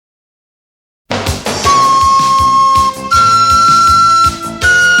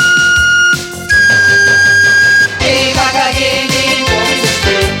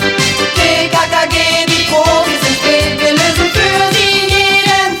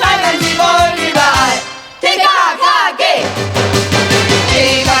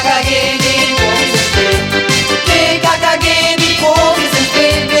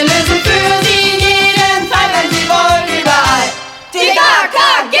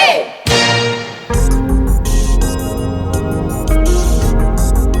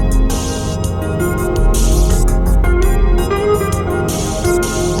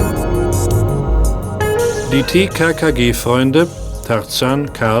Die TKKG-Freunde,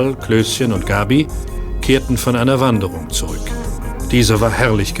 Tarzan, Karl, Klößchen und Gabi, kehrten von einer Wanderung zurück. Diese war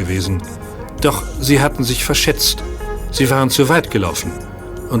herrlich gewesen. Doch sie hatten sich verschätzt. Sie waren zu weit gelaufen.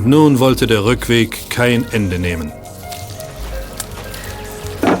 Und nun wollte der Rückweg kein Ende nehmen.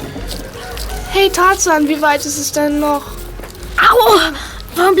 Hey Tarzan, wie weit ist es denn noch? Au!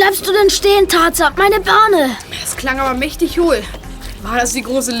 Warum bleibst du denn stehen, Tarzan? Meine Birne! Das klang aber mächtig hohl. War das die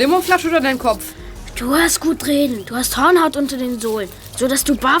große Limoflasche oder dein Kopf? Du hörst gut reden. Du hast Hornhaut unter den Sohlen, sodass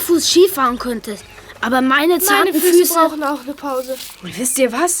du barfuß Skifahren könntest. Aber meine zarten Füße brauchen auch eine Pause. Und wisst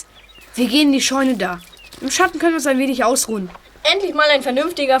ihr was? Wir gehen in die Scheune da. Im Schatten können wir uns ein wenig ausruhen. Endlich mal ein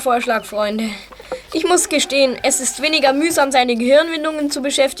vernünftiger Vorschlag, Freunde. Ich muss gestehen, es ist weniger mühsam, seine Gehirnwindungen zu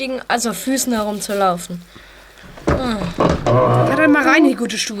beschäftigen, als auf Füßen herumzulaufen. Na dann mal rein in die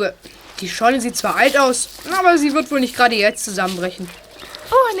gute Stube. Die Scheune sieht zwar alt aus, aber sie wird wohl nicht gerade jetzt zusammenbrechen.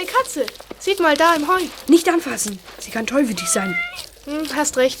 Oh, eine Katze. Sieht mal da im Heu. Nicht anfassen. Sie kann tollwütig sein.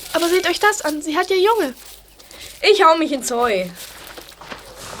 Hast recht. Aber seht euch das an. Sie hat ja Junge. Ich hau mich ins Heu.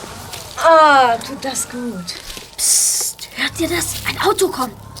 Ah, tut das gut. Psst, hört ihr das? Ein Auto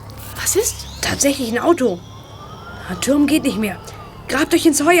kommt. Was ist? Tatsächlich ein Auto. Na, Türmen geht nicht mehr. Grabt euch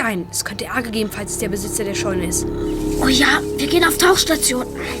ins Heu ein. Es könnte Ärger geben, falls es der Besitzer der Scheune ist. Oh ja, wir gehen auf Tauchstation.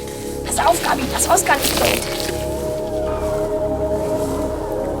 Pass auf, Gabi, das Haus gar nicht brennt.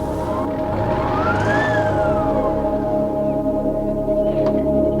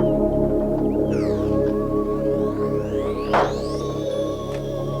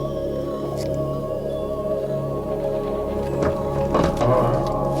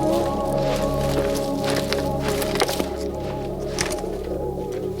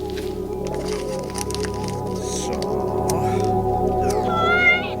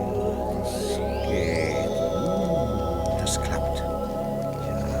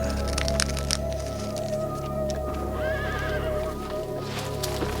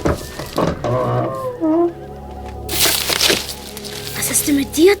 Was ist denn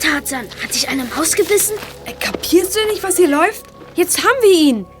mit dir, Tarzan? Hat dich eine Maus gebissen? Kapierst du denn nicht, was hier läuft? Jetzt haben wir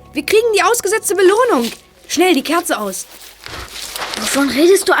ihn. Wir kriegen die ausgesetzte Belohnung. Schnell, die Kerze aus. Wovon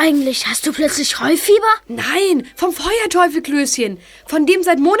redest du eigentlich? Hast du plötzlich Heufieber? Nein, vom Feuerteufel, Klößchen. Von dem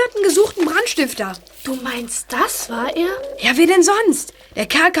seit Monaten gesuchten Brandstifter. Du meinst, das war er? Ja, wer denn sonst? Der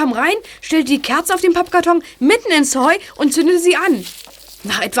Kerl kam rein, stellte die Kerze auf den Pappkarton mitten ins Heu und zündete sie an.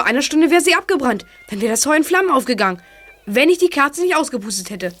 Nach etwa einer Stunde wäre sie abgebrannt. Dann wäre das Heu in Flammen aufgegangen. Wenn ich die Kerze nicht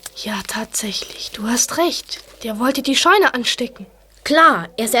ausgepustet hätte. Ja, tatsächlich. Du hast recht. Der wollte die Scheune anstecken. Klar,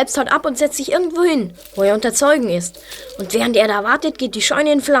 er selbst haut ab und setzt sich irgendwo hin, wo er unter Zeugen ist. Und während er da wartet, geht die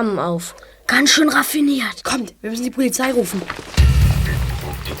Scheune in Flammen auf. Ganz schön raffiniert. Kommt, wir müssen die Polizei rufen.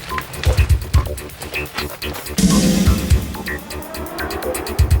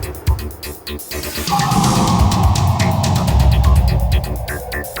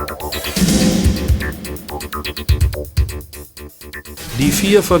 Die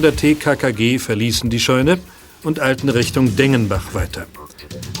 4 von der TKKG verließen die Scheune und eilten Richtung Dengenbach weiter.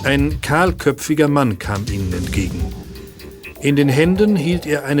 Ein kahlköpfiger Mann kam ihnen entgegen. In den Händen hielt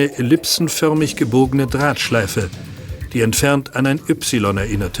er eine ellipsenförmig gebogene Drahtschleife, die entfernt an ein Y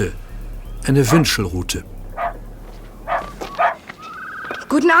erinnerte. Eine Wünschelrute.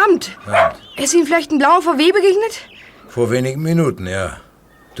 Guten Abend. Ist Ihnen vielleicht ein blauer VW begegnet? Vor wenigen Minuten, ja.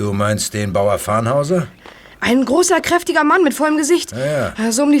 Du meinst den Bauer Farnhauser? Ein großer, kräftiger Mann mit vollem Gesicht.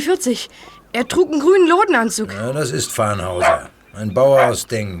 Ja. So um die 40. Er trug einen grünen Lodenanzug. Ja, das ist Farnhauser. Ein Bauer aus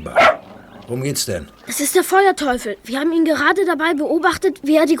Dengenbach. Worum geht's denn? Es ist der Feuerteufel. Wir haben ihn gerade dabei beobachtet,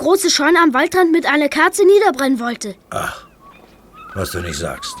 wie er die große Scheune am Waldrand mit einer Kerze niederbrennen wollte. Ach, was du nicht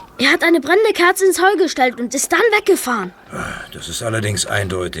sagst. Er hat eine brennende Kerze ins Heu gestellt und ist dann weggefahren. Das ist allerdings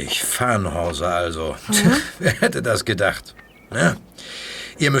eindeutig. Farnhauser also. Wer hätte das gedacht? Na,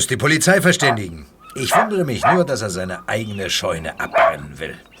 ihr müsst die Polizei verständigen. Ich wundere mich nur, dass er seine eigene Scheune abbrennen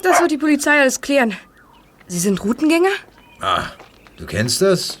will. Das wird die Polizei alles klären. Sie sind Routengänger? Ah, du kennst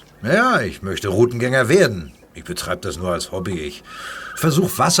das? Ja, ich möchte Routengänger werden. Ich betreibe das nur als Hobby. Ich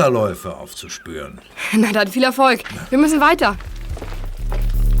versuche Wasserläufe aufzuspüren. Na dann, viel Erfolg. Wir müssen weiter.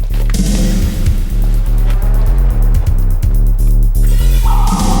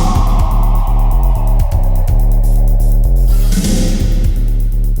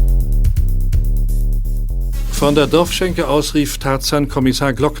 Von der Dorfschenke aus rief Tarzan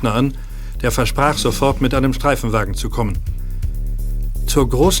Kommissar Glockner an, der versprach, sofort mit einem Streifenwagen zu kommen. Zur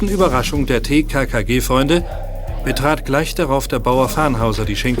großen Überraschung der TKKG-Freunde betrat gleich darauf der Bauer Farnhauser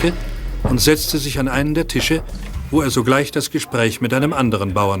die Schenke und setzte sich an einen der Tische, wo er sogleich das Gespräch mit einem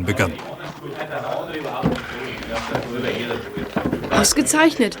anderen Bauern begann.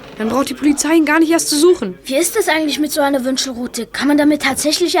 Ausgezeichnet. Dann braucht die Polizei ihn gar nicht erst zu suchen. Wie ist das eigentlich mit so einer Wünschelroute? Kann man damit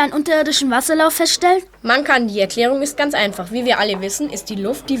tatsächlich einen unterirdischen Wasserlauf feststellen? Man kann, die Erklärung ist ganz einfach. Wie wir alle wissen, ist die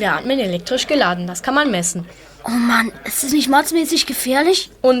Luft, die wir atmen, elektrisch geladen. Das kann man messen. Oh Mann, ist das nicht mordsmäßig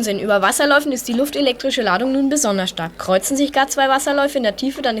gefährlich? Unsinn, über Wasserläufen ist die luftelektrische Ladung nun besonders stark. Kreuzen sich gar zwei Wasserläufe in der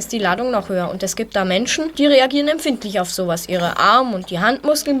Tiefe, dann ist die Ladung noch höher. Und es gibt da Menschen, die reagieren empfindlich auf sowas. Ihre Arm- und die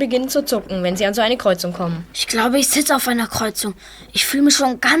Handmuskeln beginnen zu zucken, wenn sie an so eine Kreuzung kommen. Ich glaube, ich sitze auf einer Kreuzung. Ich fühle mich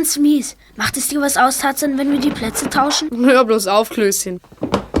schon ganz mies. Macht es dir was aus, Tarzan, wenn wir die Plätze tauschen? Hör bloß auf, Klößchen.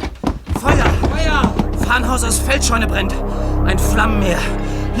 Feuer! Feuer! Farnhausers Feldscheune brennt. Ein Flammenmeer.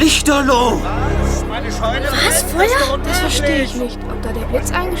 Lichterloh! Was? Feuer? Das verstehe ich nicht. Ob da der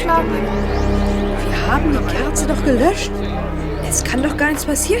Blitz eingeschlagen hat? Wir haben die Kerze doch gelöscht. Es kann doch gar nichts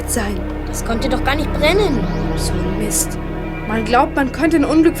passiert sein. Das konnte doch gar nicht brennen. So ein Mist. Man glaubt, man könnte ein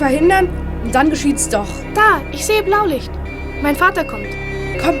Unglück verhindern und dann geschieht's doch. Da, ich sehe Blaulicht. Mein Vater kommt.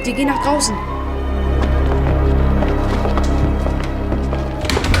 Kommt, die gehen nach draußen.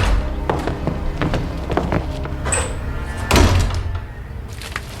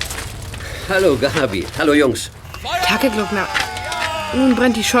 Hallo, Gabi. Hallo, Jungs. Tag, Herr Gluckner. Nun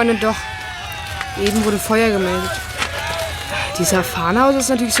brennt die Scheune doch. Eben wurde Feuer gemeldet. Dieser Farnhaus ist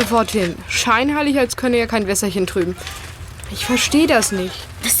natürlich sofort hin. Scheinheilig, als könne er kein Wässerchen trüben. Ich verstehe das nicht.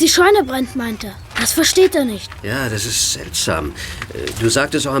 Dass die Scheune brennt, meint er. Das versteht er nicht. Ja, das ist seltsam. Du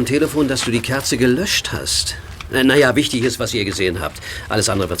sagtest auch am Telefon, dass du die Kerze gelöscht hast. Naja, wichtig ist, was ihr gesehen habt. Alles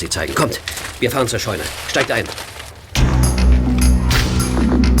andere wird sich zeigen. Kommt, wir fahren zur Scheune. Steigt ein.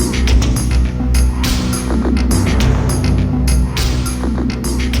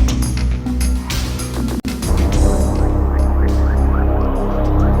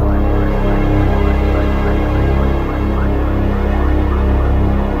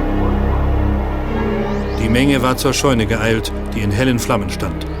 Die Menge war zur Scheune geeilt, die in hellen Flammen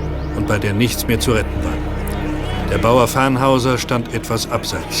stand und bei der nichts mehr zu retten war. Der Bauer Farnhauser stand etwas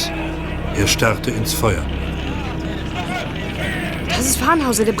abseits. Er starrte ins Feuer. Das ist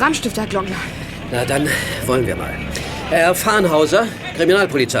Farnhauser, der Brandstifter, Herr Glockner. Na, dann wollen wir mal. Herr Farnhauser,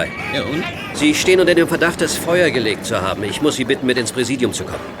 Kriminalpolizei. Ja, und? Sie stehen unter dem Verdacht, das Feuer gelegt zu haben. Ich muss Sie bitten, mit ins Präsidium zu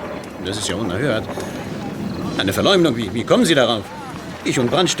kommen. Das ist ja unerhört. Eine Verleumdung. Wie kommen Sie darauf? Ich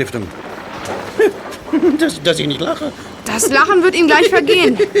und Brandstiftung. Dass ich nicht lache. Das Lachen wird Ihnen gleich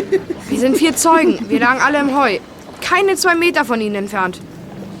vergehen. Wir sind 4 Zeugen. Wir lagen alle im Heu. Keine 2 Meter von Ihnen entfernt.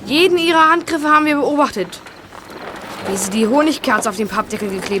 Jeden Ihrer Handgriffe haben wir beobachtet. Wie Sie die Honigkerze auf den Pappdeckel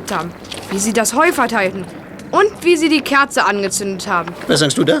geklebt haben. Wie Sie das Heu verteilten. Und wie Sie die Kerze angezündet haben. Was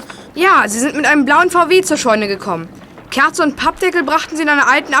sagst du da? Ja, Sie sind mit einem blauen VW zur Scheune gekommen. Kerze und Pappdeckel brachten Sie in einer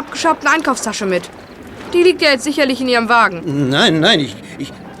alten, abgeschraubten Einkaufstasche mit. Die liegt ja jetzt sicherlich in Ihrem Wagen. Nein,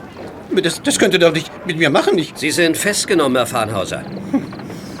 das könnt ihr doch nicht mit mir machen. Sie sind festgenommen, Herr Farnhauser.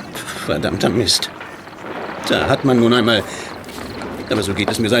 Verdammter Mist. Da hat man nun einmal... Aber so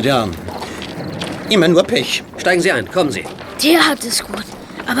geht es mir seit Jahren. Immer nur Pech. Steigen Sie ein, kommen Sie. Der hat es gut.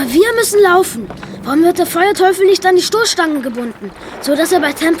 Aber wir müssen laufen. Warum wird der Feuerteufel nicht an die Stoßstange gebunden, so dass er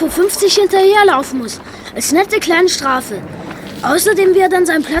bei Tempo 50 hinterherlaufen muss? Als nette kleine Strafe. Außerdem wäre dann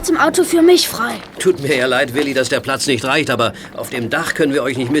sein Platz im Auto für mich frei. Tut mir ja leid, Willi, dass der Platz nicht reicht, aber auf dem Dach können wir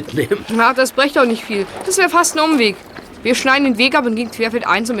euch nicht mitnehmen. Na, das brächt doch nicht viel. Das wäre fast ein Umweg. Wir schneiden den Weg ab und gehen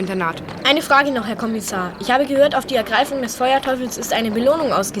querfeldein zum Internat. Eine Frage noch, Herr Kommissar. Ich habe gehört, auf die Ergreifung des Feuerteufels ist eine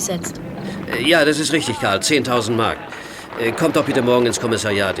Belohnung ausgesetzt. Ja, das ist richtig, Karl. 10.000 Mark. Kommt doch bitte morgen ins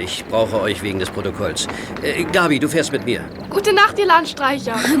Kommissariat. Ich brauche euch wegen des Protokolls. Gabi, du fährst mit mir. Gute Nacht, ihr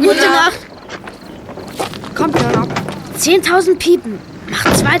Landstreicher. Gute Nacht. Kommt, Jörn. 10.000 Piepen. Macht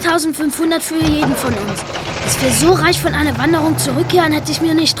 2.500 für jeden von uns. Dass wir so reich von einer Wanderung zurückkehren, hätte ich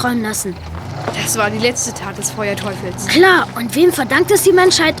mir nicht träumen lassen. Das war die letzte Tat des Feuerteufels. Klar, und wem verdankt es die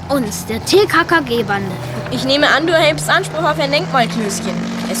Menschheit? Uns, der TKKG-Bande. Ich nehme an, du erhebst Anspruch auf ein Denkmalklößchen.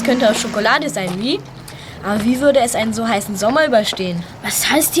 Es könnte aus Schokolade sein, wie? Aber wie würde es einen so heißen Sommer überstehen?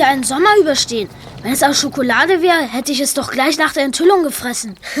 Was heißt hier einen Sommer überstehen? Wenn es aus Schokolade wäre, hätte ich es doch gleich nach der Enthüllung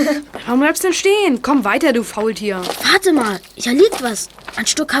gefressen. Warum bleibst du denn stehen? Komm weiter, du Faultier. Warte mal, hier liegt was. Ein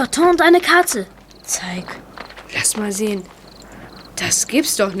Stück Karton und eine Kerze. Zeig. Lass mal sehen. Das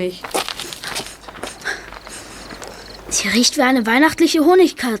gibt's doch nicht. Sie riecht wie eine weihnachtliche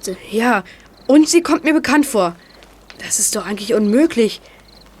Honigkerze. Ja, und sie kommt mir bekannt vor. Das ist doch eigentlich unmöglich.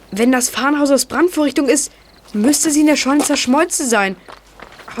 Wenn das Farnhaus aus Brandvorrichtung ist, müsste sie in der Scheune zerschmolzen sein.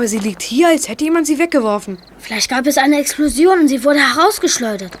 Aber sie liegt hier, als hätte jemand sie weggeworfen. Vielleicht gab es eine Explosion und sie wurde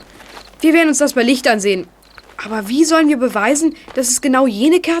herausgeschleudert. Wir werden uns das bei Licht ansehen. Aber wie sollen wir beweisen, dass es genau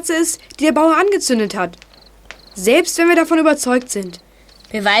jene Kerze ist, die der Bauer angezündet hat? Selbst wenn wir davon überzeugt sind.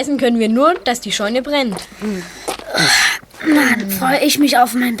 Beweisen können wir nur, dass die Scheune brennt. Na, dann freue ich mich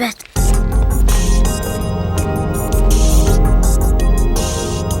auf mein Bett.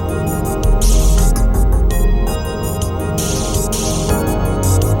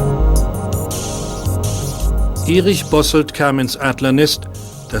 Erich Bosselt kam ins Adlernest,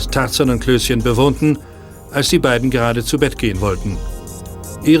 das Tarzan und Klößchen bewohnten, als die beiden gerade zu Bett gehen wollten.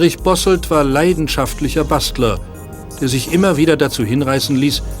 Erich Bosselt war leidenschaftlicher Bastler, der sich immer wieder dazu hinreißen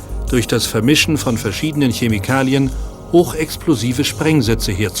ließ, durch das Vermischen von verschiedenen Chemikalien hochexplosive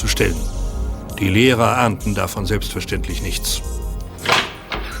Sprengsätze herzustellen. Die Lehrer ahnten davon selbstverständlich nichts.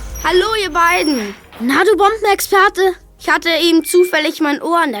 Hallo, ihr beiden. Na, du Bombenexperte? Ich hatte eben zufällig mein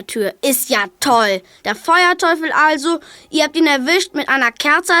Ohr an der Tür. Ist ja toll. Der Feuerteufel also. Ihr habt ihn erwischt, mit einer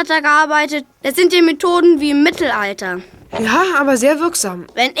Kerze hat er gearbeitet. Das sind die Methoden wie im Mittelalter. Ja, aber sehr wirksam.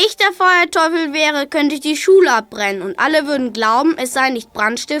 Wenn ich der Feuerteufel wäre, könnte ich die Schule abbrennen. Und alle würden glauben, es sei nicht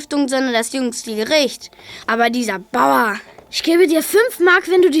Brandstiftung, sondern das jüngste Gericht. Aber dieser Bauer... Ich gebe dir 5 Mark,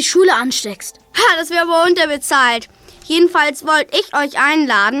 wenn du die Schule ansteckst. Ha, das wäre aber unterbezahlt. Jedenfalls wollte ich euch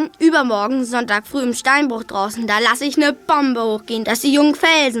einladen, übermorgen, Sonntag früh im Steinbruch draußen, da lasse ich eine Bombe hochgehen, dass die jungen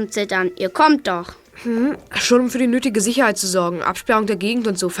Felsen zittern. Ihr kommt doch. Schon um für die nötige Sicherheit zu sorgen, Absperrung der Gegend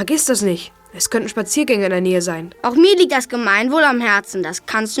und so. Vergiss das nicht. Es könnten Spaziergänge in der Nähe sein. Auch mir liegt das Gemeinwohl am Herzen, das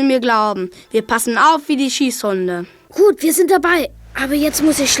kannst du mir glauben. Wir passen auf wie die Schießhunde. Gut, wir sind dabei. Aber jetzt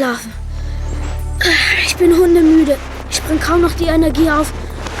muss ich schlafen. Ich bin hundemüde. Ich bringe kaum noch die Energie auf,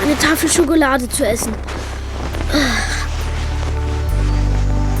 eine Tafel Schokolade zu essen.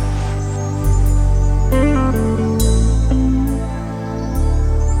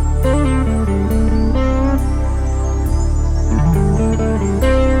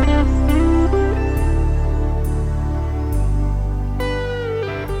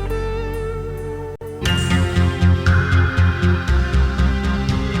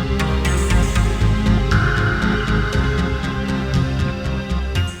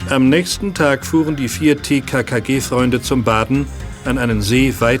 Am nächsten Tag fuhren die 4 TKKG-Freunde zum Baden an einen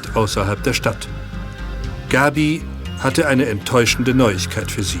See weit außerhalb der Stadt. Gabi hatte eine enttäuschende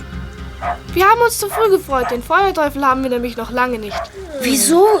Neuigkeit für sie. Wir haben uns zu früh gefreut. Den Feuerteufel haben wir nämlich noch lange nicht.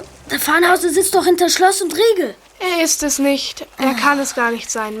 Wieso? Der Farnhauser sitzt doch hinter Schloss und Riegel. Er ist es nicht. Er kann es gar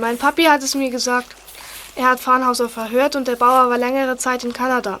nicht sein. Mein Papi hat es mir gesagt. Er hat Farnhauser verhört und der Bauer war längere Zeit in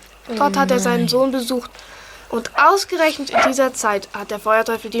Kanada. Dort hat er seinen Sohn besucht. Und ausgerechnet in dieser Zeit hat der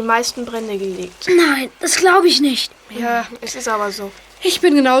Feuerteufel die meisten Brände gelegt. Nein, das glaube ich nicht. Ja, es ist aber so. Ich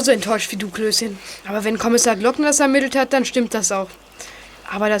bin genauso enttäuscht wie du, Klößchen. Aber wenn Kommissar Glockner das ermittelt hat, dann stimmt das auch.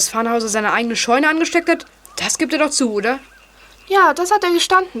 Aber dass Farnhauser seine eigene Scheune angesteckt hat, das gibt er doch zu, oder? Ja, das hat er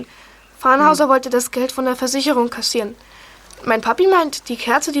gestanden. Farnhauser wollte das Geld von der Versicherung kassieren. Mein Papi meint, die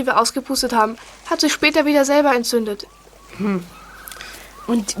Kerze, die wir ausgepustet haben, hat sich später wieder selber entzündet.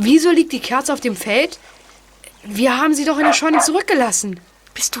 Und wieso liegt die Kerze auf dem Feld? Wir haben sie doch in der Scheune zurückgelassen.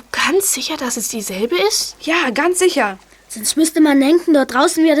 Bist du ganz sicher, dass es dieselbe ist? Ja, ganz sicher. Sonst müsste man denken, dort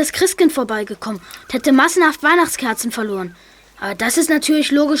draußen wäre das Christkind vorbeigekommen und hätte massenhaft Weihnachtskerzen verloren. Aber das ist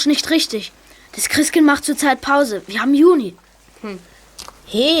natürlich logisch nicht richtig. Das Christkind macht zurzeit Pause. Wir haben Juni.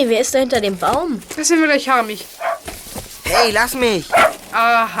 Hey, wer ist da hinter dem Baum? Das sind wir gleich harmig. Hey, lass mich!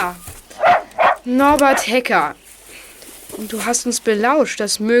 Aha. Norbert Hecker. Du hast uns belauscht,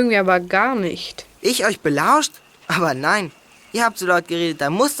 das mögen wir aber gar nicht. Ich euch belauscht? Aber nein. Ihr habt so laut geredet, da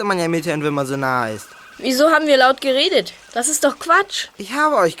musste man ja mithören, wenn man so nahe ist. Wieso haben wir laut geredet? Das ist doch Quatsch. Ich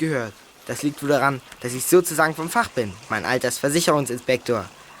habe euch gehört. Das liegt wohl daran, dass ich sozusagen vom Fach bin. Mein Alter ist Versicherungsinspektor.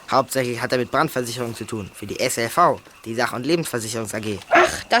 Hauptsächlich hat er mit Brandversicherung zu tun. Für die SLV, die Sach- und Lebensversicherungs AG.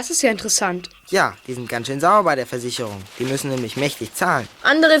 Ach, das ist ja interessant. Ja, die sind ganz schön sauer bei der Versicherung. Die müssen nämlich mächtig zahlen.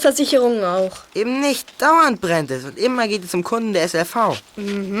 Andere Versicherungen auch. Eben nicht. Dauernd brennt es und immer geht es um Kunden der SLV.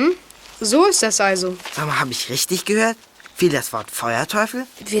 So ist das also. Sag mal, habe ich richtig gehört? Fiel das Wort Feuerteufel?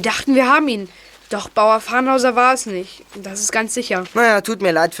 Wir dachten, wir haben ihn. Doch Bauer Farnhauser war es nicht. Das ist ganz sicher. Naja, tut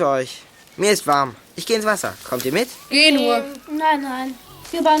mir leid für euch. Mir ist warm. Ich gehe ins Wasser. Kommt ihr mit? Geh nur. Nein.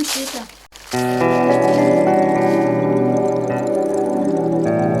 Wir waren später.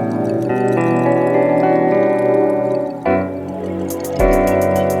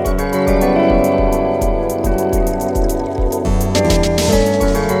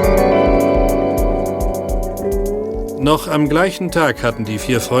 Noch am gleichen Tag hatten die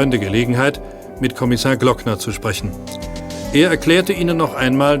 4 Freunde Gelegenheit, mit Kommissar Glockner zu sprechen. Er erklärte ihnen noch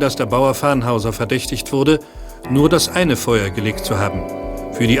einmal, dass der Bauer Farnhauser verdächtigt wurde, nur das eine Feuer gelegt zu haben.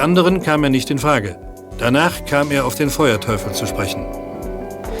 Für die anderen kam er nicht in Frage. Danach kam er auf den Feuerteufel zu sprechen.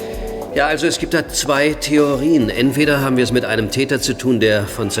 Ja, also es gibt da zwei Theorien. Entweder haben wir es mit einem Täter zu tun, der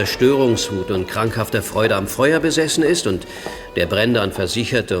von Zerstörungswut und krankhafter Freude am Feuer besessen ist und der Brände an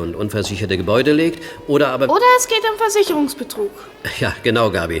versicherte und unversicherte Gebäude legt, oder es geht um Versicherungsbetrug. Ja,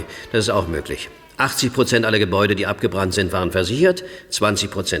 genau, Gabi. Das ist auch möglich. 80% aller Gebäude, die abgebrannt sind, waren versichert,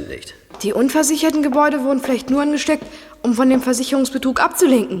 20% nicht. Die unversicherten Gebäude wurden vielleicht nur angesteckt, um von dem Versicherungsbetrug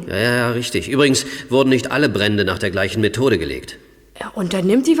abzulenken. Ja, richtig. Übrigens wurden nicht alle Brände nach der gleichen Methode gelegt.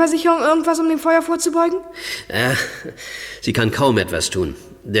 Unternimmt die Versicherung irgendwas, um dem Feuer vorzubeugen? Sie kann kaum etwas tun.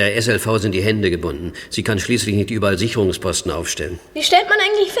 Der SLV sind die Hände gebunden. Sie kann schließlich nicht überall Sicherungsposten aufstellen. Wie stellt man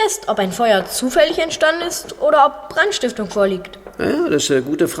eigentlich fest, ob ein Feuer zufällig entstanden ist oder ob Brandstiftung vorliegt? Ja, das ist eine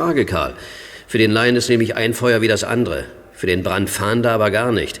gute Frage, Karl. Für den Laien ist nämlich ein Feuer wie das andere. Für den Brandfahnder aber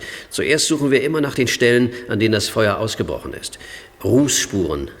gar nicht. Zuerst suchen wir immer nach den Stellen, an denen das Feuer ausgebrochen ist.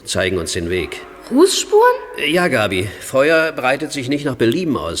 Rußspuren zeigen uns den Weg. Rußspuren? Ja, Gabi. Feuer breitet sich nicht nach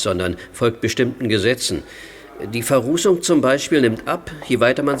Belieben aus, sondern folgt bestimmten Gesetzen. Die Verrußung zum Beispiel nimmt ab, je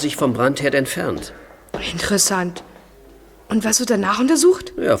weiter man sich vom Brandherd entfernt. Interessant. Und was wird danach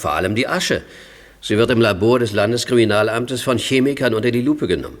untersucht? Ja, vor allem die Asche. Sie wird im Labor des Landeskriminalamtes von Chemikern unter die Lupe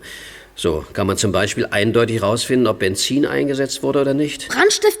genommen. So kann man zum Beispiel eindeutig herausfinden, ob Benzin eingesetzt wurde oder nicht.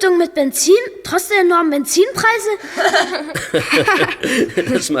 Brandstiftung mit Benzin? Trotz der enormen Benzinpreise?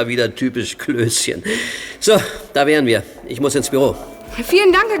 Das ist mal wieder typisch Klößchen. So, da wären wir. Ich muss ins Büro.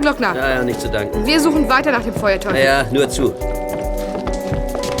 Vielen Dank, Herr Glockner. Ja, nicht zu danken. Wir suchen weiter nach dem Feuerteufel. Ja, nur zu.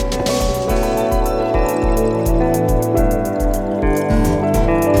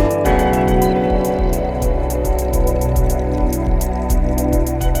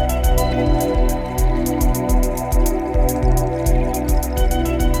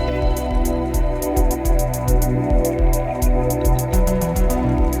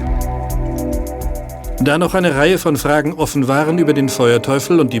 Da noch eine Reihe von Fragen offen waren über den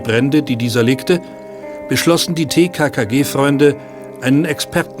Feuerteufel und die Brände, die dieser legte, beschlossen die TKKG-Freunde, einen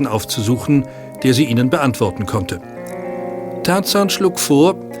Experten aufzusuchen, der sie ihnen beantworten konnte. Tarzan schlug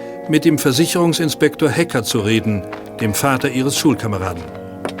vor, mit dem Versicherungsinspektor Hecker zu reden, dem Vater ihres Schulkameraden.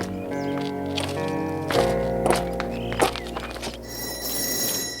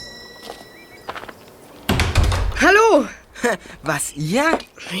 Hallo! Was, ihr?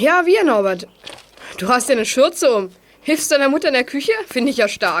 Ja, wir, Norbert. Du hast ja eine Schürze um. Hilfst deiner Mutter in der Küche? Finde ich ja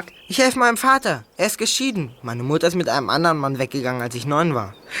stark. Ich helfe meinem Vater. Er ist geschieden. Meine Mutter ist mit einem anderen Mann weggegangen, als ich 9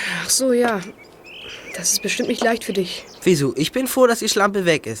 war. Ach so, ja. Das ist bestimmt nicht leicht für dich. Wieso? Ich bin froh, dass die Schlampe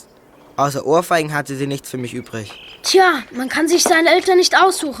weg ist. Außer Ohrfeigen hatte sie nichts für mich übrig. Tja, man kann sich seine Eltern nicht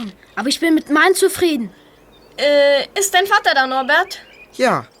aussuchen. Aber ich bin mit meinen zufrieden. Ist dein Vater da, Norbert?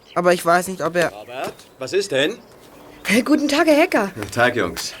 Ja, aber ich weiß nicht, ob er... Norbert, was ist denn? Guten Tag, Herr Hecker. Guten Tag,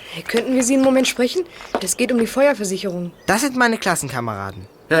 Jungs. Könnten wir Sie einen Moment sprechen? Das geht um die Feuerversicherung. Das sind meine Klassenkameraden.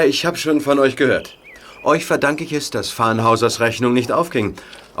 Ja, ich habe schon von euch gehört. Euch verdanke ich es, dass Farnhausers Rechnung nicht aufging.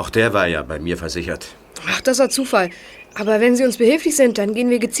 Auch der war ja bei mir versichert. Ach, das war Zufall. Aber wenn Sie uns behilflich sind, dann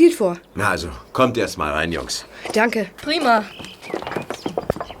gehen wir gezielt vor. Na also, kommt erst mal rein, Jungs. Danke. Prima.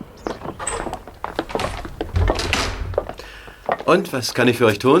 Und, was kann ich für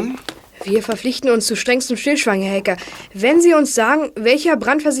euch tun? Wir verpflichten uns zu strengstem Stillschweigen, Herr Hecker. Wenn Sie uns sagen, welcher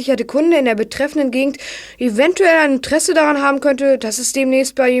brandversicherte Kunde in der betreffenden Gegend eventuell ein Interesse daran haben könnte, dass es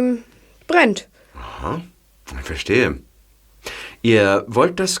demnächst bei ihm brennt. Aha, verstehe. Ihr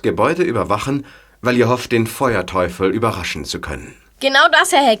wollt das Gebäude überwachen, weil ihr hofft, den Feuerteufel überraschen zu können. Genau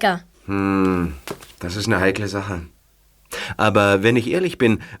das, Herr Hecker. Das ist eine heikle Sache. Aber wenn ich ehrlich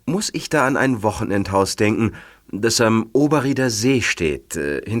bin, muss ich da an ein Wochenendhaus denken, das am Oberrieder See steht,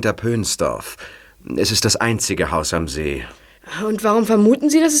 hinter Pönsdorf. Es ist das einzige Haus am See. Und warum vermuten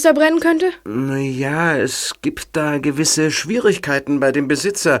Sie, dass es da brennen könnte? Ja, es gibt da gewisse Schwierigkeiten bei dem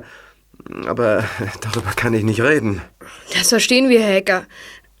Besitzer. Aber darüber kann ich nicht reden. Das verstehen wir, Herr Hecker.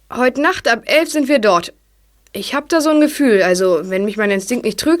 Heute Nacht ab 11 sind wir dort. Ich hab da so ein Gefühl, also wenn mich mein Instinkt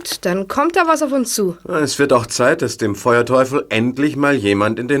nicht trügt, dann kommt da was auf uns zu. Es wird auch Zeit, dass dem Feuerteufel endlich mal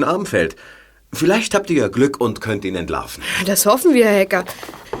jemand in den Arm fällt. Vielleicht habt ihr ja Glück und könnt ihn entlarven. Das hoffen wir, Herr Hecker.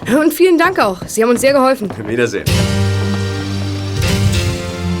 Und vielen Dank auch. Sie haben uns sehr geholfen. Wiedersehen.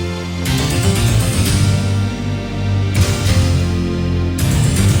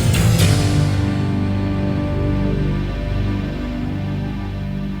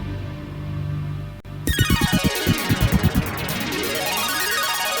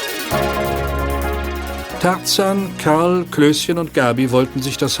 Tarzan, Karl, Klößchen und Gabi wollten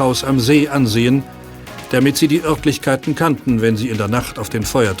sich das Haus am See ansehen, damit sie die Örtlichkeiten kannten, wenn sie in der Nacht auf den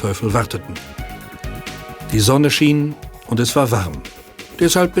Feuerteufel warteten. Die Sonne schien und es war warm.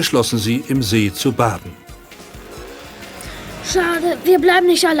 Deshalb beschlossen sie, im See zu baden. Schade, wir bleiben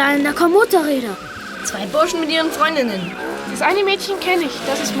nicht allein, da kommen Motorräder. 2 Burschen mit ihren Freundinnen. Das eine Mädchen kenne ich,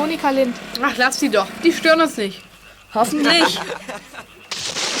 das ist Monika Lind. Ach, lass die doch. Die stören uns nicht. Hoffentlich.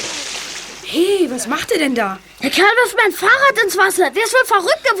 Hey, was macht ihr denn da? Der Kerl wirft mein Fahrrad ins Wasser. Der ist wohl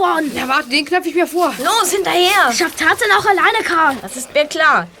verrückt geworden. Ja, warte, den knöpfe ich mir vor. Los, hinterher! Schafft Tarzan auch alleine, Karl. Das ist mir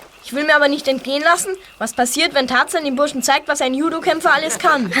klar. Ich will mir aber nicht entgehen lassen, was passiert, wenn Tarzan den Burschen zeigt, was ein Judo-Kämpfer alles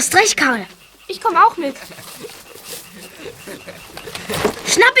kann. Hast recht, Karl. Ich komme auch mit.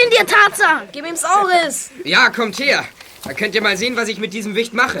 Schnapp ihn dir, Tarzan. Gib ihm Sauris. Ja, kommt her. Da könnt ihr mal sehen, was ich mit diesem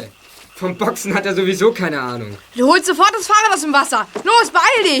Wicht mache. Vom Boxen hat er sowieso keine Ahnung. Du holst sofort das Fahrrad aus dem Wasser. Los,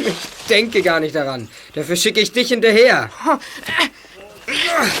 beeil dich. Ich denke gar nicht daran. Dafür schicke ich dich hinterher. Bravo,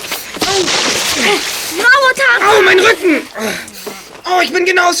 Tarzan. Au, mein Rücken! Oh, ich bin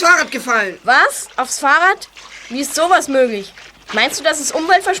genau aufs Fahrrad gefallen. Was? Aufs Fahrrad? Wie ist sowas möglich? Meinst du, dass es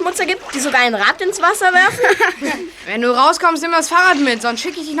Umweltverschmutzer gibt, die sogar ein Rad ins Wasser werfen? Wenn du rauskommst, nimm das Fahrrad mit, sonst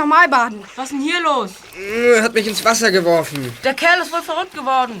schicke ich dich nochmal baden. Was ist denn hier los? Er hat mich ins Wasser geworfen. Der Kerl ist wohl verrückt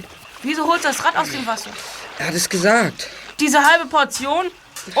geworden. Wieso holst du das Rad aus dem Wasser? Er hat es gesagt. Diese halbe Portion?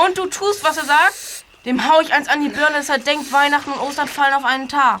 Und du tust, was er sagt? Dem hau ich eins an die Birne, dass er denkt, Weihnachten und Ostern fallen auf einen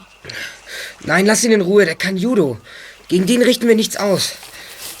Tag. Nein, lass ihn in Ruhe, der kann Judo. Gegen den richten wir nichts aus.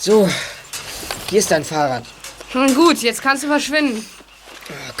 So, hier ist dein Fahrrad. Gut, jetzt kannst du verschwinden.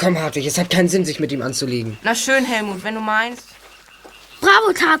 Komm, Hartwig, es hat keinen Sinn, sich mit ihm anzulegen. Na schön, Helmut, wenn du meinst.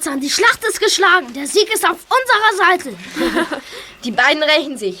 Bravo, Tarzan. Die Schlacht ist geschlagen. Der Sieg ist auf unserer Seite. Die beiden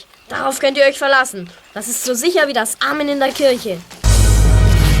rächen sich. Darauf könnt ihr euch verlassen. Das ist so sicher wie das Amen in der Kirche.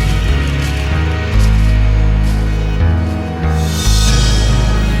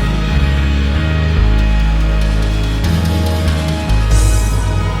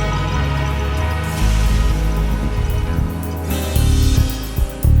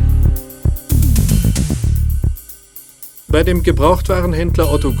 Bei dem Gebrauchtwarenhändler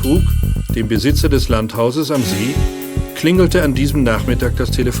Otto Krug, dem Besitzer des Landhauses am See, klingelte an diesem Nachmittag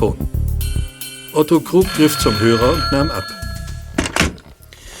das Telefon. Otto Krug griff zum Hörer und nahm ab.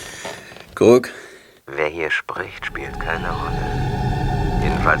 Krug? Wer hier spricht, spielt keine Rolle.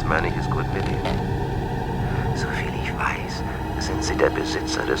 Jedenfalls meine ich es gut mit Ihnen. Soviel ich weiß, sind Sie der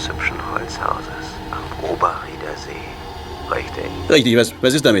Besitzer des hübschen Holzhauses am Oberrieder See. Richtig? Richtig,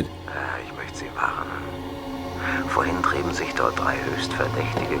 was ist damit? Ich möchte Sie warnen. Vorhin trieben sich dort 3 höchst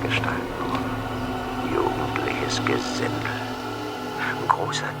verdächtige Gestalten rum. Jugendliches Gesindel. Ein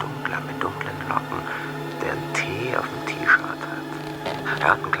großer Dunkler mit dunklen Locken, der einen T auf dem T-Shirt hat. Er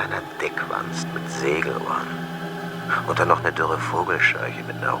hat ein kleiner Dickwanst mit Segelohren. Und dann noch eine dürre Vogelscheuche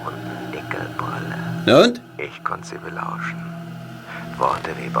mit einer runden Nickelbrille. Na und? Ich konnte sie belauschen.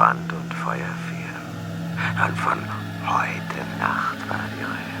 Worte wie Brand und Feuerteufel. Und von heute Nacht war die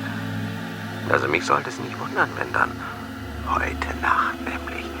Rede. Also mich sollte es nicht wundern, wenn dann heute Nacht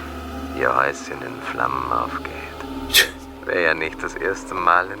nämlich Ihr Häuschen in Flammen aufgeht. Wäre ja nicht das erste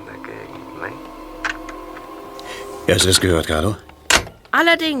Mal in der Gegend, ne? Hast du das gehört, Carlo?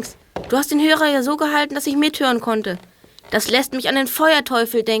 Allerdings, du hast den Hörer ja so gehalten, dass ich mithören konnte. Das lässt mich an den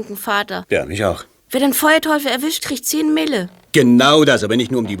Feuerteufel denken, Vater. Ja, mich auch. Wer den Feuerteufel erwischt, kriegt 10 Mille. Genau das, aber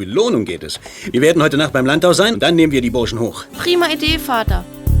nicht nur um die Belohnung geht es. Wir werden heute Nacht beim Landhaus sein und dann nehmen wir die Burschen hoch. Prima Idee, Vater.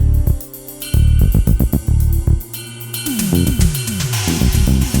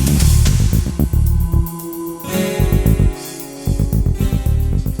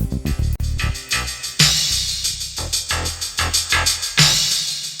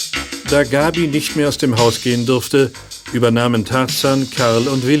 Da Gabi nicht mehr aus dem Haus gehen durfte, übernahmen Tarzan, Karl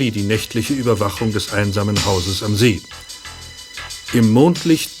und Willi die nächtliche Überwachung des einsamen Hauses am See. Im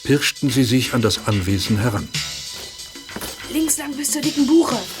Mondlicht pirschten sie sich an das Anwesen heran. Links lang bis zur dicken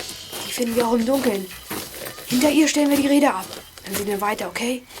Buche. Die finden wir auch im Dunkeln. Hinter ihr stellen wir die Räder ab. Dann sehen wir weiter,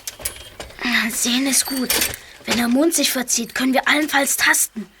 okay? Sehen ist gut. Wenn der Mond sich verzieht, können wir allenfalls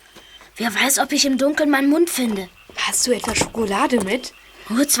tasten. Wer weiß, ob ich im Dunkeln meinen Mund finde. Hast du etwa Schokolade mit?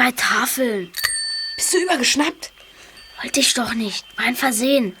 Nur 2 Tafeln. Bist du übergeschnappt? Wollte ich doch nicht. War ein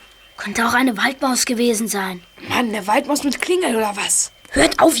Versehen. Könnte auch eine Waldmaus gewesen sein. Mann, eine Waldmaus mit Klingel oder was?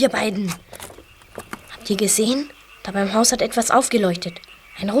 Hört auf, ihr beiden! Habt ihr gesehen? Da beim Haus hat etwas aufgeleuchtet.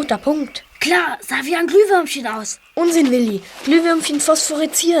 Ein roter Punkt. Klar, sah wie ein Glühwürmchen aus. Unsinn, Willi. Glühwürmchen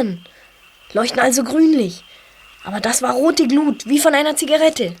phosphoreszieren. Leuchten also grünlich. Aber das war rote Glut, wie von einer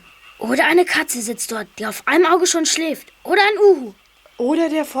Zigarette. Oder eine Katze sitzt dort, die auf einem Auge schon schläft. Oder ein Uhu. Oder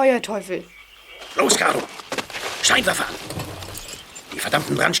der Feuerteufel. Los, Carlo. Scheinwerfer an. Die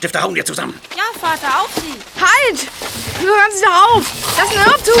verdammten Brandstifter hauen wir zusammen. Ja, Vater, auf sie. Halt! Du hören Sie doch auf! Das ist ein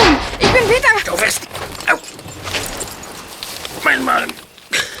Irrtum! Ich bin Peter... Stau fest! Au! Mein Mann!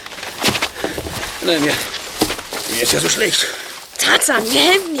 Nein, mir ist ja so schlecht. Tarzan, wir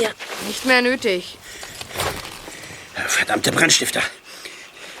helfen dir. Nicht mehr nötig. Verdammte Brandstifter.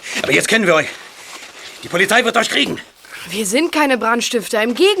 Aber jetzt kennen wir euch. Die Polizei wird euch kriegen. Wir sind keine Brandstifter,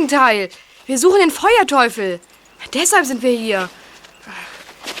 im Gegenteil. Wir suchen den Feuerteufel. Deshalb sind wir hier.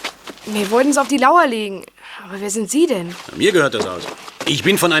 Wir wollten es auf die Lauer legen. Aber wer sind Sie denn? Mir gehört das aus. Ich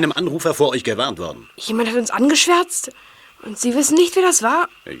bin von einem Anrufer vor euch gewarnt worden. Jemand hat uns angeschwärzt. Und Sie wissen nicht, wer das war?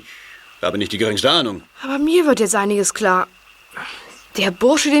 Ich habe nicht die geringste Ahnung. Aber mir wird jetzt einiges klar. Der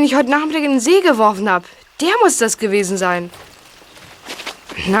Bursche, den ich heute Nachmittag in den See geworfen habe, der muss das gewesen sein.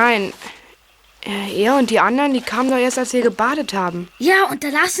 Nein, er und die anderen, die kamen doch erst, als wir gebadet haben. Ja, und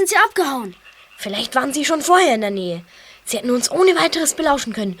danach sind sie abgehauen. Vielleicht waren sie schon vorher in der Nähe. Sie hätten uns ohne weiteres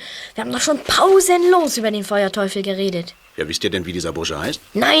belauschen können. Wir haben doch schon pausenlos über den Feuerteufel geredet. Ja, wisst ihr denn, wie dieser Bursche heißt?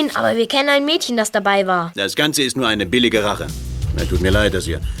 Nein, aber wir kennen ein Mädchen, das dabei war. Das Ganze ist nur eine billige Rache. Es tut mir leid, dass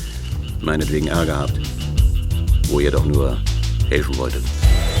ihr meinetwegen Ärger habt. Wo ihr doch nur helfen wolltet.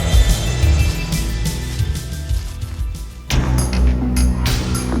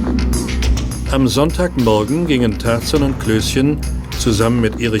 Am Sonntagmorgen gingen Tarzan und Klößchen zusammen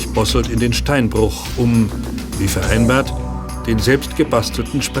mit Erich Bosselt in den Steinbruch, um, wie vereinbart, den selbst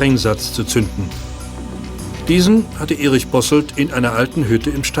gebastelten Sprengsatz zu zünden. Diesen hatte Erich Bosselt in einer alten Hütte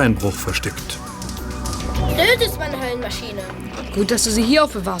im Steinbruch versteckt. Blöd ist meine Höllenmaschine. Gut, dass du sie hier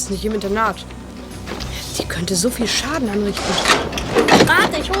aufbewahrst, nicht im Internat. Sie könnte so viel Schaden anrichten.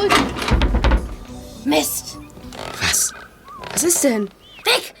 Warte, ich hol sie. Mist. Was? Was ist denn?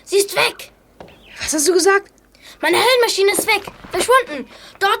 Weg! Sie ist weg! Was hast du gesagt? Meine Höllenmaschine ist weg. Verschwunden.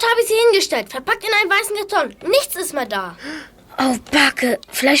 Dort habe ich sie hingestellt. Verpackt in einen weißen Karton. Nichts ist mehr da. Oh, Backe.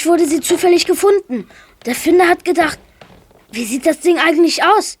 Vielleicht wurde sie zufällig gefunden. Der Finder hat gedacht, wie sieht das Ding eigentlich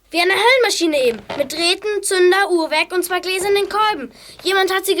aus? Wie eine Höllenmaschine eben. Mit Drähten, Zünder, Uhrwerk und 2 gläsernen Kolben.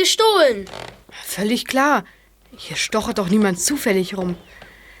 Jemand hat sie gestohlen. Völlig klar. Hier stochert doch niemand zufällig rum.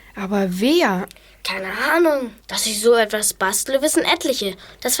 Aber wer? Keine Ahnung. Dass ich so etwas bastle, wissen etliche.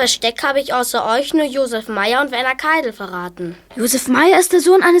 Das Versteck habe ich außer euch nur Josef Meyer und Werner Keidel verraten. Josef Meyer ist der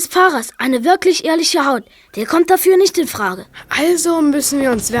Sohn eines Pfarrers. Eine wirklich ehrliche Haut. Der kommt dafür nicht in Frage. Also müssen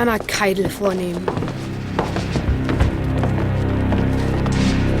wir uns Werner Keidel vornehmen.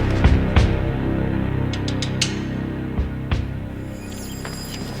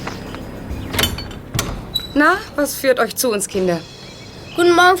 Na, was führt euch zu uns, Kinder?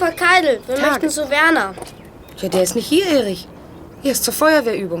 Guten Morgen, Frau Keidel. Wir Tag. möchten zu Werner. Ja, der ist nicht hier, Erich. Er ist zur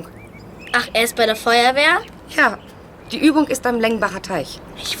Feuerwehrübung. Ach, er ist bei der Feuerwehr? Ja, die Übung ist am Lengbacher Teich.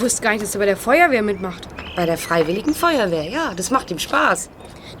 Ich wusste gar nicht, dass er bei der Feuerwehr mitmacht. Bei der Freiwilligen Feuerwehr, ja, das macht ihm Spaß.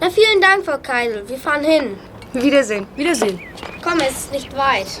 Na, vielen Dank, Frau Keidel. Wir fahren hin. Wiedersehen. Wiedersehen. Komm, es ist nicht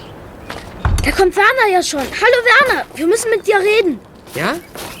weit. Da kommt Werner ja schon. Hallo, Werner. Wir müssen mit dir reden. Ja?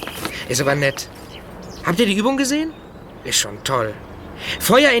 Ist aber nett. Habt ihr die Übung gesehen? Ist schon toll.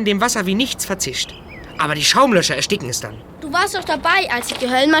 Feuer in dem Wasser wie nichts verzischt. Aber die Schaumlöscher ersticken es dann. Du warst doch dabei, als ich die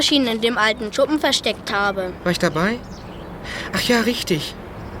Höllenmaschine in dem alten Schuppen versteckt habe. War ich dabei? Ach ja, richtig.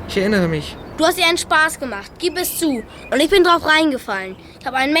 Ich erinnere mich. Du hast ihr einen Spaß gemacht. Gib es zu. Und ich bin drauf reingefallen. Ich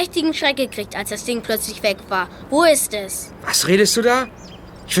habe einen mächtigen Schreck gekriegt, als das Ding plötzlich weg war. Wo ist es? Was redest du da?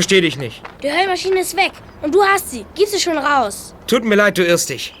 Ich verstehe dich nicht. Die Höllenmaschine ist weg. Und du hast sie. Gib sie schon raus. Tut mir leid, du irrst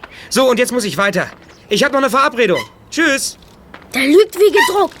dich. So, und jetzt muss ich weiter. Ich habe noch eine Verabredung. Tschüss. Der lügt wie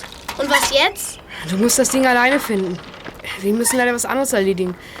gedruckt. Und was jetzt? Du musst das Ding alleine finden. Wir müssen leider was anderes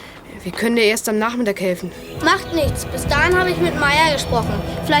erledigen. Wir können dir erst am Nachmittag helfen. Macht nichts. Bis dahin habe ich mit Meier gesprochen.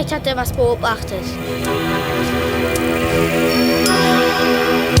 Vielleicht hat er was beobachtet.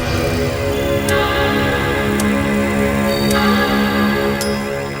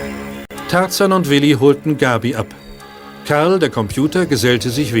 Tarzan und Willi holten Gabi ab. Karl, der Computer, gesellte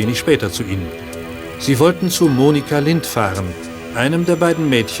sich wenig später zu ihnen. Sie wollten zu Monika Lind fahren, einem der beiden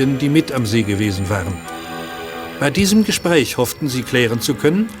Mädchen, die mit am See gewesen waren. Bei diesem Gespräch hofften sie klären zu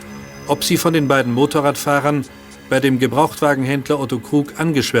können, ob sie von den beiden Motorradfahrern bei dem Gebrauchtwagenhändler Otto Krug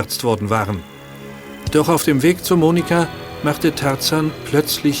angeschwärzt worden waren. Doch auf dem Weg zu Monika machte Tarzan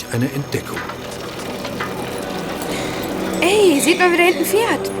plötzlich eine Entdeckung. Ey, seht mal, wer da hinten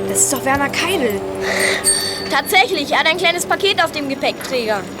fährt. Das ist doch Werner Keidel. Tatsächlich, er hat ein kleines Paket auf dem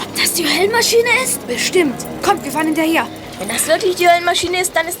Gepäckträger. Ob das die Höllenmaschine ist? Bestimmt. Kommt, wir fahren hinterher. Wenn das wirklich die Höllenmaschine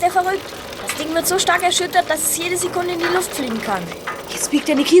ist, dann ist der verrückt. Das Ding wird so stark erschüttert, dass es jede Sekunde in die Luft fliegen kann. Jetzt biegt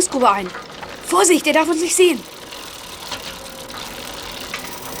er in die Kiesgrube ein. Vorsicht, der darf uns nicht sehen.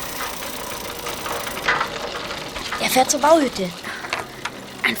 Er fährt zur Bauhütte.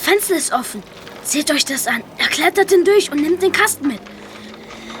 Ein Fenster ist offen. Seht euch das an. Er klettert hindurch und nimmt den Kasten mit.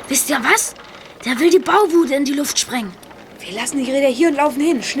 Wisst ihr was? Der will die Baubude in die Luft sprengen. Wir lassen die Räder hier und laufen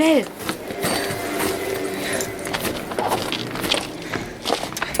hin. Schnell.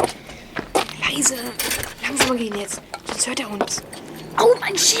 Zimmer gehen jetzt, sonst hört er uns. Oh,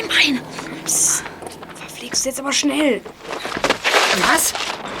 mein Schienbein! Psst, verfliegst du jetzt aber schnell. Was?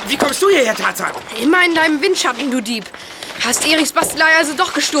 Wie kommst du hierher, Tarzan? Immer in deinem Windschatten, du Dieb. Hast Erichs Bastelei also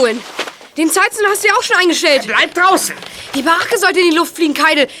doch gestohlen. Den Zeitzünder hast du ja auch schon eingestellt. Bleib draußen! Die Baracke sollte in die Luft fliegen,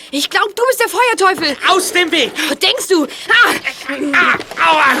 Keidel. Ich glaube, du bist der Feuerteufel. Aus dem Weg! Denkst du?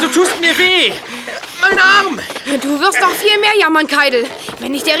 Aua, du tust mir weh! Mein Arm! Du wirst noch viel mehr jammern, Keidel,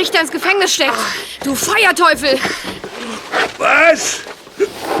 wenn nicht der Richter ins Gefängnis steckt. Du Feuerteufel! Was?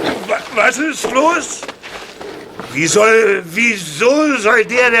 Was ist los? Wieso soll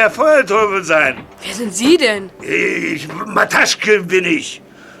der Feuerteufel sein? Wer sind Sie denn? Mataschke bin ich.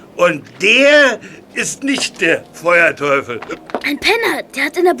 Und der ist nicht der Feuerteufel. Ein Penner, der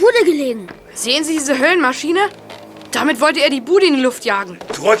hat in der Bude gelegen. Sehen Sie diese Höllenmaschine? Damit wollte er die Bude in die Luft jagen.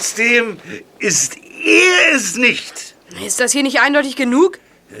 Trotzdem ist er es nicht. Ist das hier nicht eindeutig genug?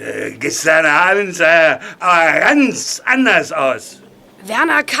 Gestern Abend sah er aber ganz anders aus.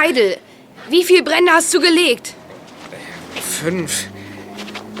 Werner Keidel, wie viel Brände hast du gelegt? 5.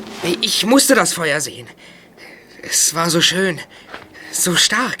 Ich musste das Feuer sehen. Es war so schön, so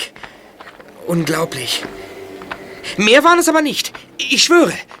stark. Unglaublich. Mehr waren es aber nicht. Ich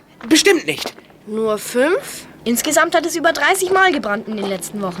schwöre, bestimmt nicht. Nur 5? Insgesamt hat es über 30 Mal gebrannt in den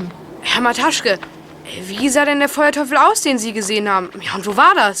letzten Wochen. Herr Mataschke, wie sah denn der Feuerteufel aus, den Sie gesehen haben? Ja, und wo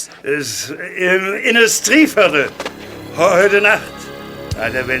war das? Im Industrieviertel. Heute Nacht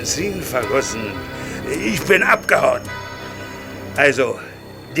hat er Benzin vergossen. Ich bin abgehauen. Also,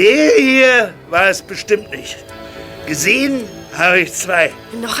 der hier war es bestimmt nicht. Gesehen habe ich 2.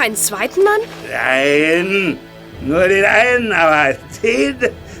 Noch einen zweiten Mann? Nein, nur den einen, aber den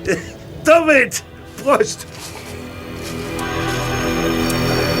doppelt. Prost.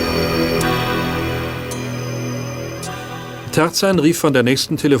 Tarzan rief von der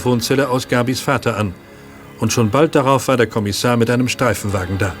nächsten Telefonzelle aus Gabis Vater an. Und schon bald darauf war der Kommissar mit einem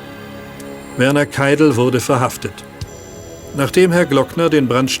Streifenwagen da. Werner Keidel wurde verhaftet. Nachdem Herr Glockner den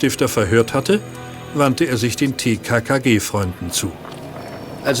Brandstifter verhört hatte, wandte er sich den TKKG-Freunden zu.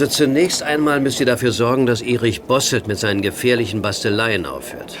 Also zunächst einmal müsst ihr dafür sorgen, dass Erich Bosselt mit seinen gefährlichen Basteleien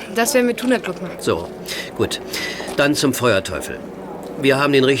aufhört. Das werden wir tun, Herr Glockner. So, gut. Dann zum Feuerteufel. Wir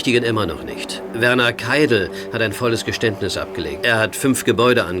haben den Richtigen immer noch nicht. Werner Keidel hat ein volles Geständnis abgelegt. Er hat 5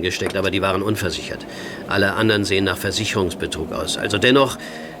 Gebäude angesteckt, aber die waren unversichert. Alle anderen sehen nach Versicherungsbetrug aus. Also dennoch,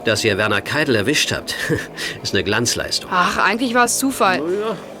 dass ihr Werner Keidel erwischt habt, ist eine Glanzleistung. Ach, eigentlich war es Zufall.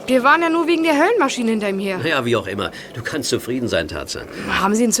 Ja. Wir waren ja nur wegen der Höllenmaschine hinter ihm her. Ja, wie auch immer. Du kannst zufrieden sein, Tarzan.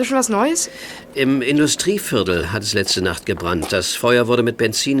 Haben Sie inzwischen was Neues? Im Industrieviertel hat es letzte Nacht gebrannt. Das Feuer wurde mit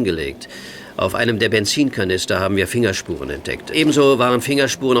Benzin gelegt. Auf einem der Benzinkanister haben wir Fingerspuren entdeckt. Ebenso waren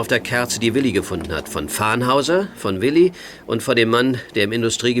Fingerspuren auf der Kerze, die Willi gefunden hat. Von Farnhauser, von Willi und von dem Mann, der im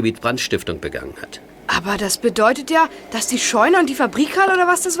Industriegebiet Brandstiftung begangen hat. Aber das bedeutet ja, dass die Scheune und die Fabrikhalle oder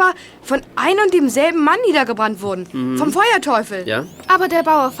was das war, von ein und demselben Mann niedergebrannt wurden. Vom Feuerteufel. Ja? Aber der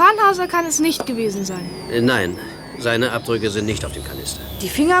Bauer Farnhauser kann es nicht gewesen sein. Nein, seine Abdrücke sind nicht auf dem Kanister. Die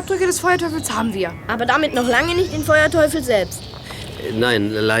Fingerabdrücke des Feuerteufels haben wir. Aber damit noch lange nicht den Feuerteufel selbst.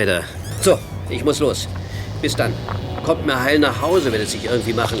 Nein, leider. So, ich muss los. Bis dann. Kommt mir heil nach Hause, wenn es sich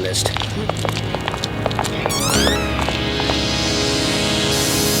irgendwie machen lässt.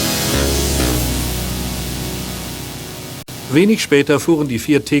 Wenig später fuhren die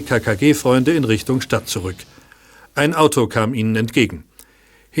 4 TKKG-Freunde in Richtung Stadt zurück. Ein Auto kam ihnen entgegen.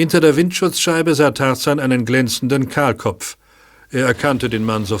 Hinter der Windschutzscheibe sah Tarzan einen glänzenden Kahlkopf. Er erkannte den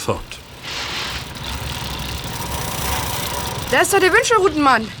Mann sofort. Da ist doch der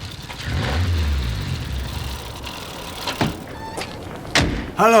Wünschelrutenmann.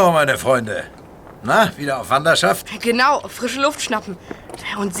 Hallo, meine Freunde. Na, wieder auf Wanderschaft? Genau, frische Luft schnappen.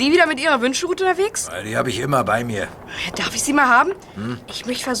 Und Sie wieder mit Ihrer Wünschelrute unterwegs? Die habe ich immer bei mir. Darf ich sie mal haben? Ich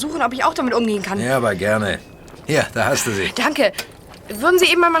möchte versuchen, ob ich auch damit umgehen kann. Ja, aber gerne. Hier, da hast du sie. Danke. Würden Sie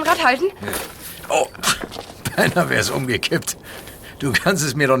eben mal mein Rad halten? Oh, beinahe wär's umgekippt. Du kannst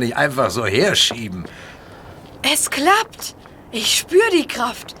es mir doch nicht einfach so herschieben. Es klappt. Ich spüre die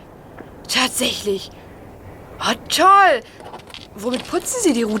Kraft. Tatsächlich. Oh, toll. Womit putzen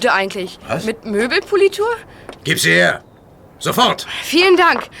Sie die Route eigentlich? Was? Mit Möbelpolitur? Gib sie her. Sofort. Vielen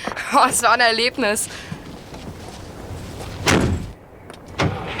Dank. Oh, es war ein Erlebnis.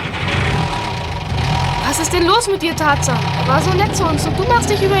 Was ist denn los mit dir, Tarzan? Er war so nett zu uns und du machst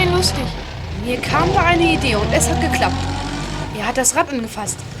dich über ihn lustig. Mir kam da eine Idee und es hat geklappt. Er hat das Rad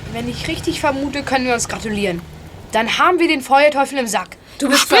angefasst. Wenn ich richtig vermute, können wir uns gratulieren. Dann haben wir den Feuerteufel im Sack. Du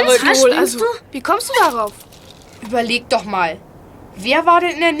bist verrückt wohl. Also, wie kommst du darauf? Überleg doch mal. Wer war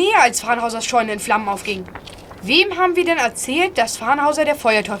denn in der Nähe, als Farnhausers Scheune in Flammen aufging? Wem haben wir denn erzählt, dass Farnhauser der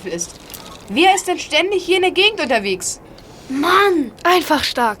Feuerteufel ist? Wer ist denn ständig hier in der Gegend unterwegs? Mann, einfach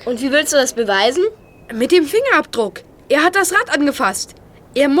stark. Und wie willst du das beweisen? Mit dem Fingerabdruck. Er hat das Rad angefasst.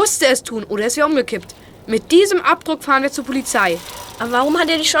 Er musste es tun oder es wäre umgekippt. Mit diesem Abdruck fahren wir zur Polizei. Aber warum hat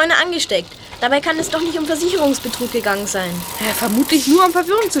er die Scheune angesteckt? Dabei kann es doch nicht um Versicherungsbetrug gegangen sein. Vermutlich nur um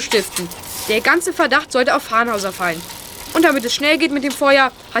Verwirrung zu stiften. Der ganze Verdacht sollte auf Farnhauser fallen. Und damit es schnell geht mit dem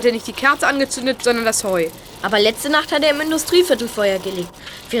Feuer, hat er nicht die Kerze angezündet, sondern das Heu. Aber letzte Nacht hat er im Industrieviertel Feuer gelegt,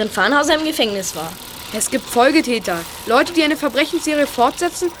 während Farnhauser im Gefängnis war. Es gibt Folgetäter. Leute, die eine Verbrechensserie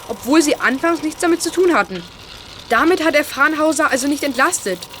fortsetzen, obwohl sie anfangs nichts damit zu tun hatten. Damit hat er Farnhauser also nicht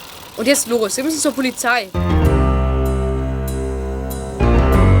entlastet. Und jetzt los, wir müssen zur Polizei.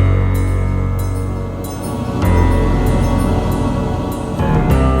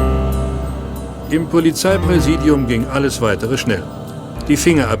 Im Polizeipräsidium ging alles weitere schnell. Die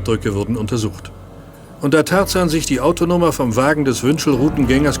Fingerabdrücke wurden untersucht. Und da Tarzan sich die Autonummer vom Wagen des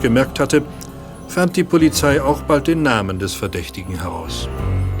Wünschelroutengängers gemerkt hatte, fand die Polizei auch bald den Namen des Verdächtigen heraus.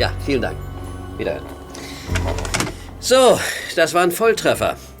 Ja, vielen Dank. Wiederhören. So, das war ein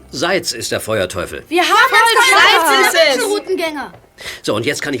Volltreffer. Seitz ist der Feuerteufel. Wir haben Seitz ist es! Routengänger. So, und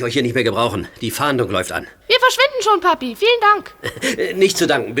jetzt kann ich euch hier nicht mehr gebrauchen. Die Fahndung läuft an. Wir verschwinden schon, Papi. Vielen Dank. Nicht zu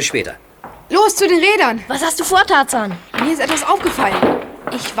danken, bis später. Los, zu den Rädern. Was hast du vor, Tarzan? Mir ist etwas aufgefallen.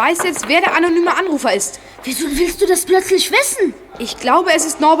 Ich weiß jetzt, wer der anonyme Anrufer ist. Wieso willst du das plötzlich wissen? Ich glaube, es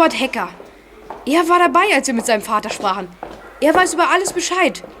ist Norbert Hecker. Er war dabei, als wir mit seinem Vater sprachen. Er weiß über alles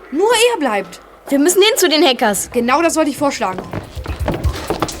Bescheid. Nur er bleibt. Wir müssen hin zu den Hackers. Genau das wollte ich vorschlagen.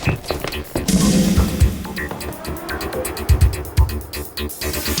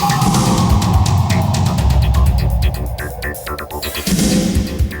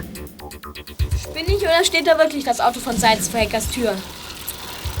 Bin ich oder steht da wirklich das Auto von Seitz vor Hackers Tür?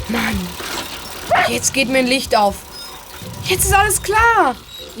 Mann, jetzt geht mir ein Licht auf. Jetzt ist alles klar.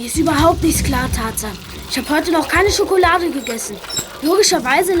 Mir ist überhaupt nichts klar, Tarzan. Ich habe heute noch keine Schokolade gegessen.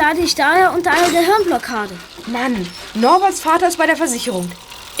 Logischerweise leide ich daher unter einer Gehirnblockade. Mann, Norberts Vater ist bei der Versicherung.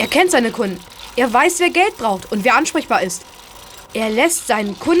 Er kennt seine Kunden. Er weiß, wer Geld braucht und wer ansprechbar ist. Er lässt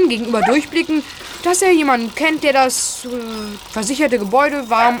seinen Kunden gegenüber durchblicken, dass er jemanden kennt, der das versicherte Gebäude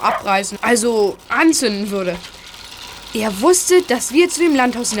warm abreißen, also anzünden würde. Er wusste, dass wir zu dem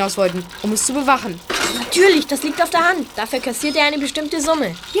Landhaus hinaus wollten, um es zu bewachen. Natürlich, das liegt auf der Hand. Dafür kassiert er eine bestimmte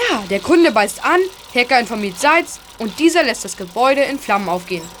Summe. Ja, der Kunde beißt an, Hacker informiert Seitz und dieser lässt das Gebäude in Flammen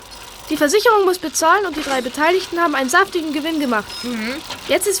aufgehen. Die Versicherung muss bezahlen und die 3 Beteiligten haben einen saftigen Gewinn gemacht.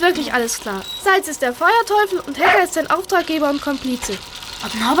 Jetzt ist wirklich alles klar. Seitz ist der Feuerteufel und Hacker ist sein Auftraggeber und Komplize.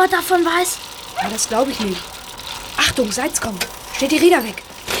 Ob Norbert davon weiß? Ja, das glaube ich nicht. Achtung, Seitz kommt. Stellt die Räder weg.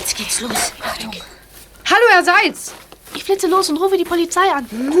 Jetzt geht's los. Achtung. Hallo, Herr Seitz. Ich flitze los und rufe die Polizei an.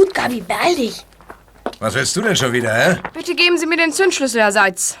 Gut, Gabi, beeil dich. Was willst du denn schon wieder, hä? Bitte geben Sie mir den Zündschlüssel, Herr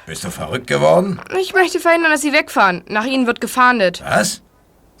Seitz. Bist du verrückt geworden? Ich möchte verhindern, dass Sie wegfahren. Nach Ihnen wird gefahndet. Was?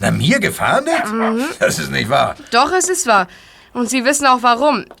 Na, mir gefahndet? Das ist nicht wahr. Doch, es ist wahr. Und Sie wissen auch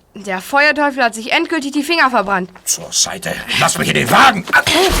warum. Der Feuerteufel hat sich endgültig die Finger verbrannt. Zur Seite. Lass mich in den Wagen.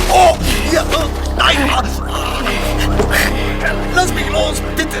 Oh, hier. Nein. Lass mich los,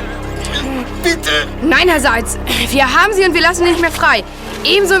 bitte. Bitte. Nein, Herr Seitz. Wir haben Sie und wir lassen ihn nicht mehr frei.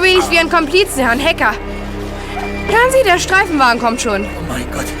 Ebenso wenig wie Ihren Komplizen, Herrn Hacker. Hören Sie, der Streifenwagen kommt schon. Oh mein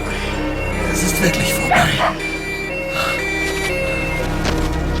Gott. Es ist wirklich vorbei.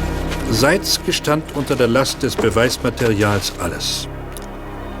 Seitz gestand unter der Last des Beweismaterials alles.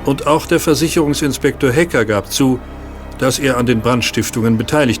 Und auch der Versicherungsinspektor Hecker gab zu, dass er an den Brandstiftungen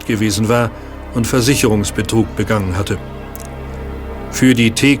beteiligt gewesen war und Versicherungsbetrug begangen hatte. Für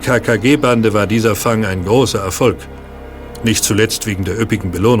die TKKG-Bande war dieser Fang ein großer Erfolg, nicht zuletzt wegen der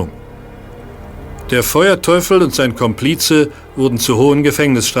üppigen Belohnung. Der Feuerteufel und sein Komplize wurden zu hohen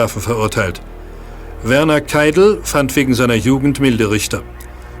Gefängnisstrafen verurteilt. Werner Keidel fand wegen seiner Jugend milde Richter.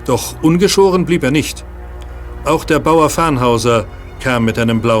 Doch ungeschoren blieb er nicht. Auch der Bauer Farnhauser kam mit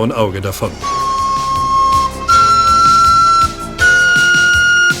einem blauen Auge davon.